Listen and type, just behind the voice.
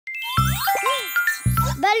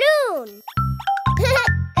balloon.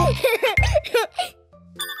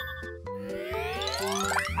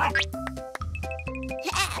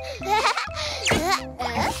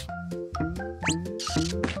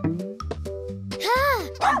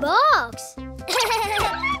 Box.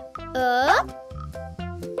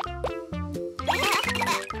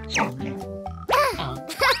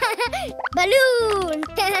 Balloon.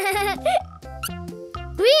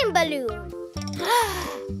 Green balloon.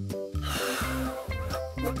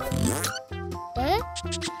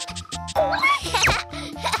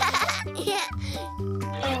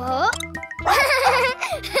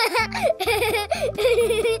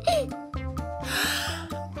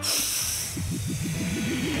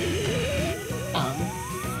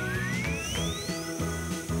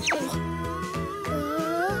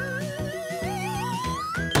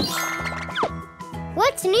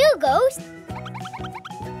 What's new, Ghost?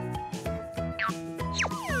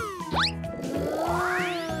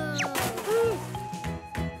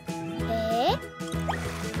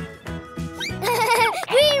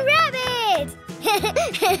 Green rabbit!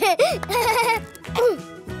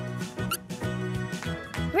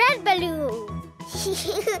 Red balloon.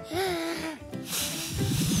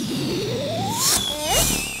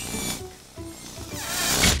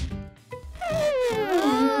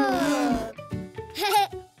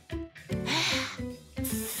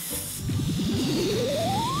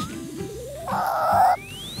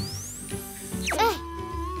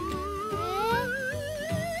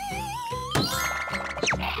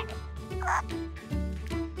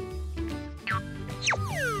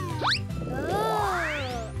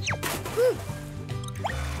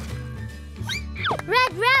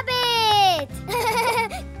 Red rabbit!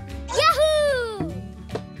 Yahoo!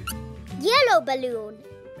 Yellow balloon.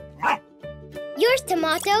 Yours,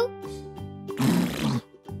 Tomato.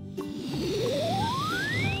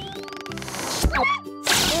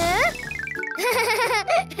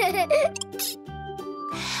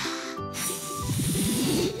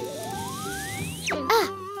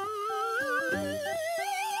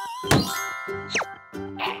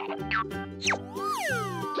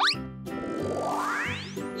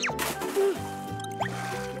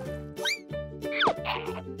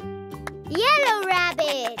 Yellow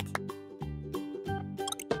rabbit.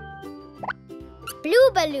 Blue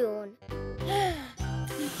balloon.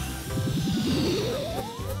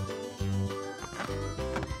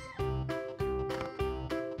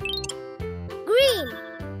 Green,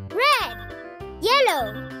 red, yellow.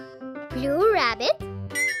 Blue rabbit.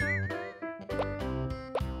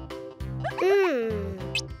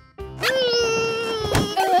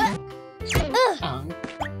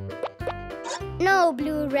 No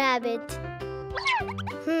blue rabbit.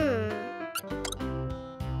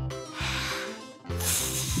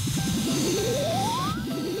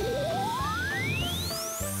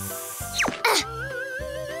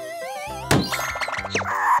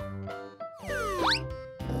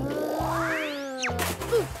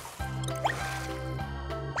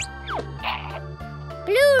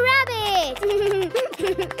 Blue rabbit.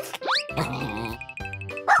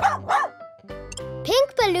 Pink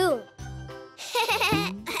balloon.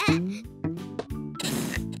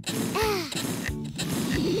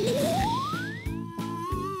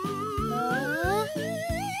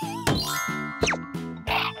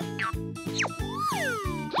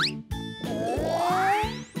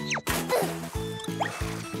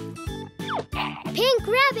 Pink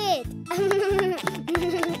rabbit.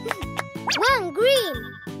 1 green,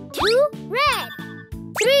 2 red,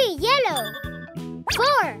 3 yellow,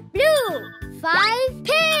 4 blue, 5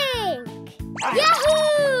 pink.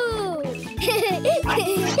 Yahoo!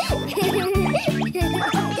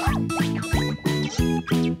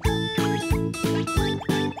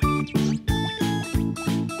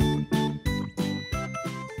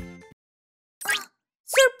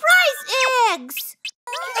 Surprise eggs!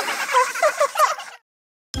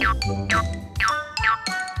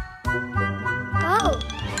 Oh.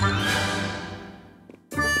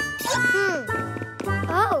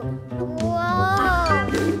 Oh. Wow.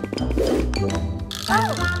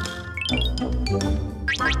 Oh.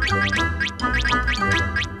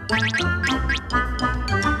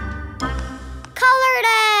 Colored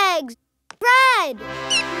eggs. Red.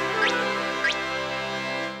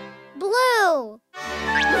 Blue.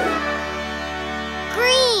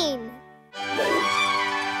 Green.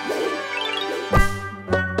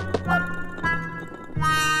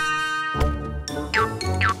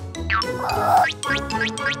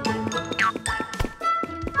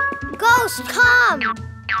 Ghost, come!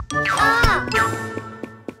 Ah!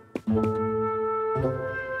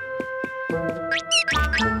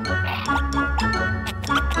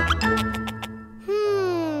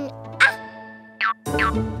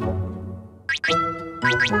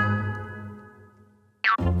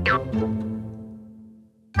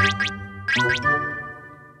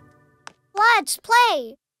 Let's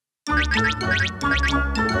play.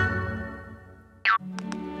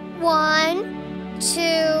 1, 2,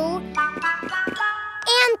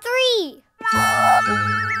 and 3.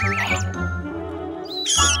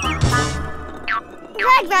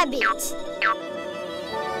 Red rabbit.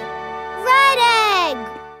 Red egg.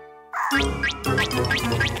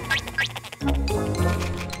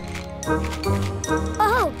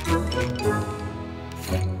 Oh.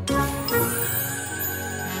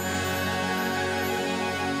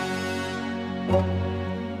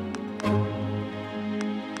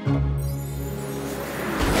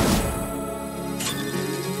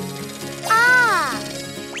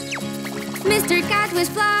 Mr. Cat was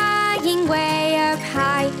flying way up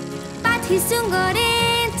high, but he soon got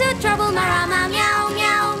into trouble. Marama, meow,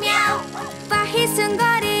 meow, meow. But he soon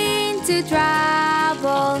got into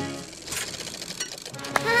trouble.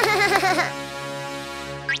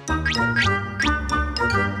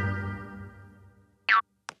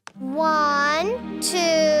 One, 2.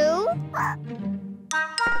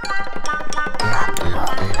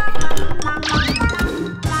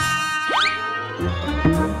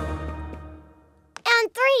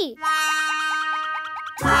 And 3.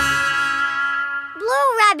 Blue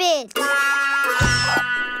rabbit.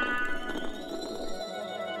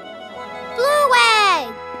 Blue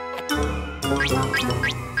egg.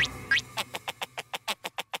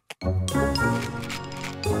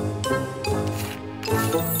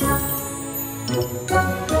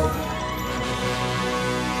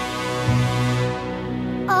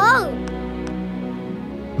 Oh.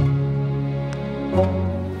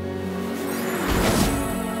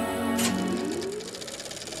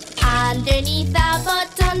 Underneath the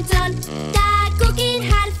button, that Cuquin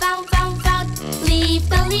had found. Leave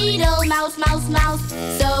the little mouse.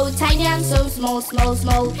 So tiny and so small. So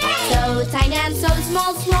tiny and so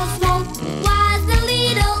small. Was the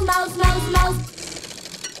little mouse.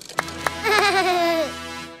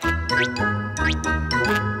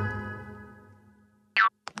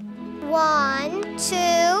 1, 2,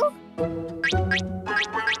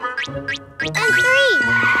 and 3.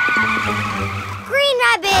 Green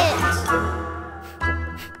rabbit.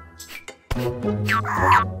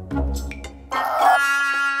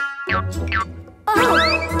 Oh.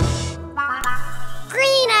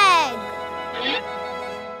 Green egg.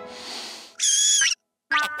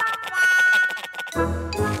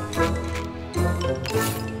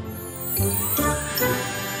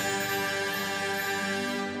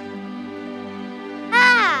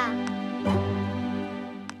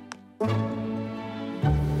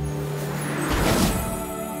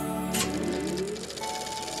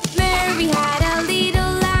 Mary had a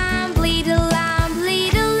little lamb.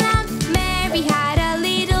 Mary had a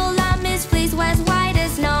little lamb. His fleece was white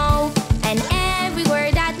as snow. And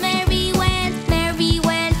everywhere that Mary went. And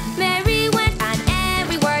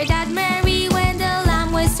everywhere that Mary went, the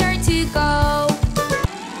lamb was sure to go.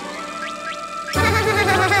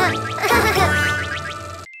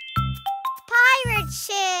 Pirate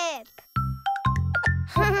ship.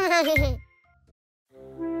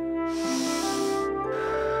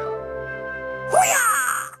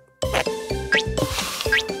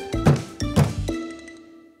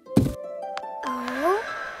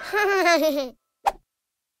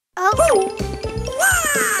 Oh.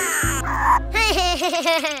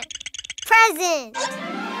 Present.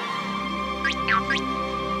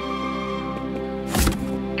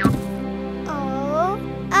 Oh.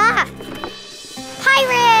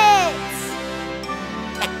 Pirates.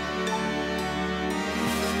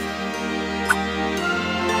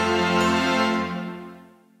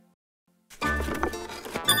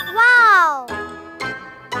 Wow.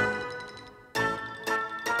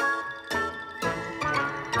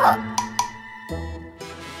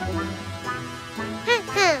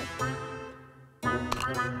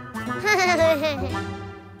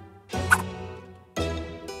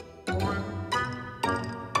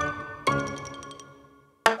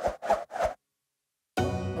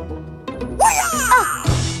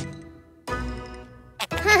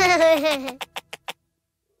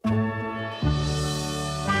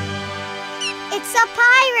 It's a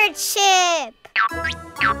pirate ship.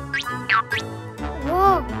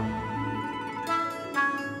 Whoa.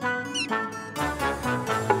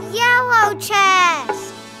 Yellow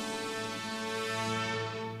chest.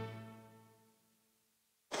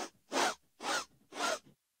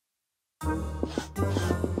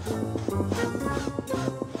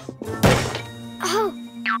 Oh.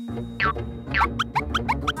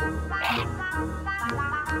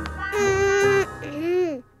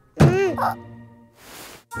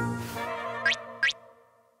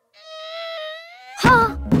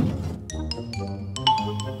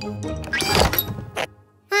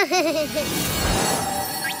 Yellow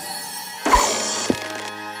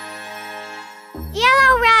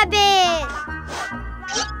rabbit.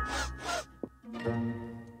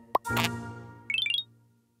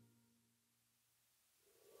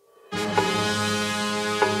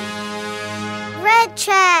 Red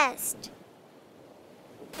chest.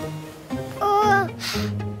 Oh.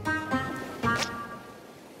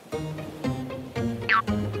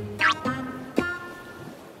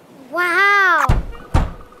 Wow.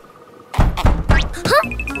 Huh?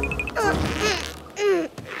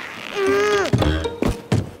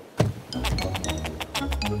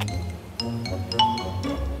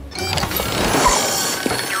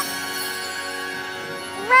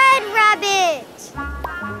 Red rabbit.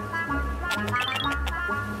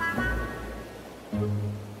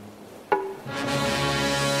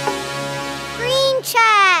 Green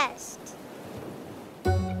chest.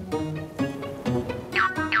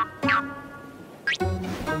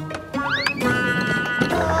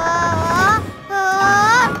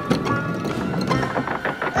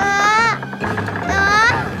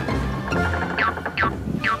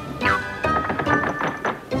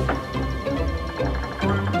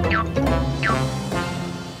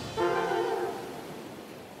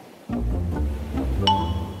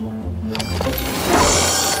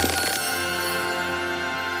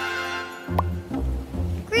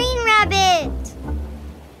 Green rabbit.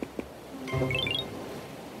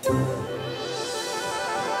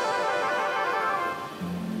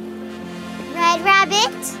 Red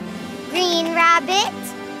rabbit. Green rabbit.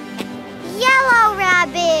 Yellow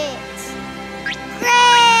rabbit.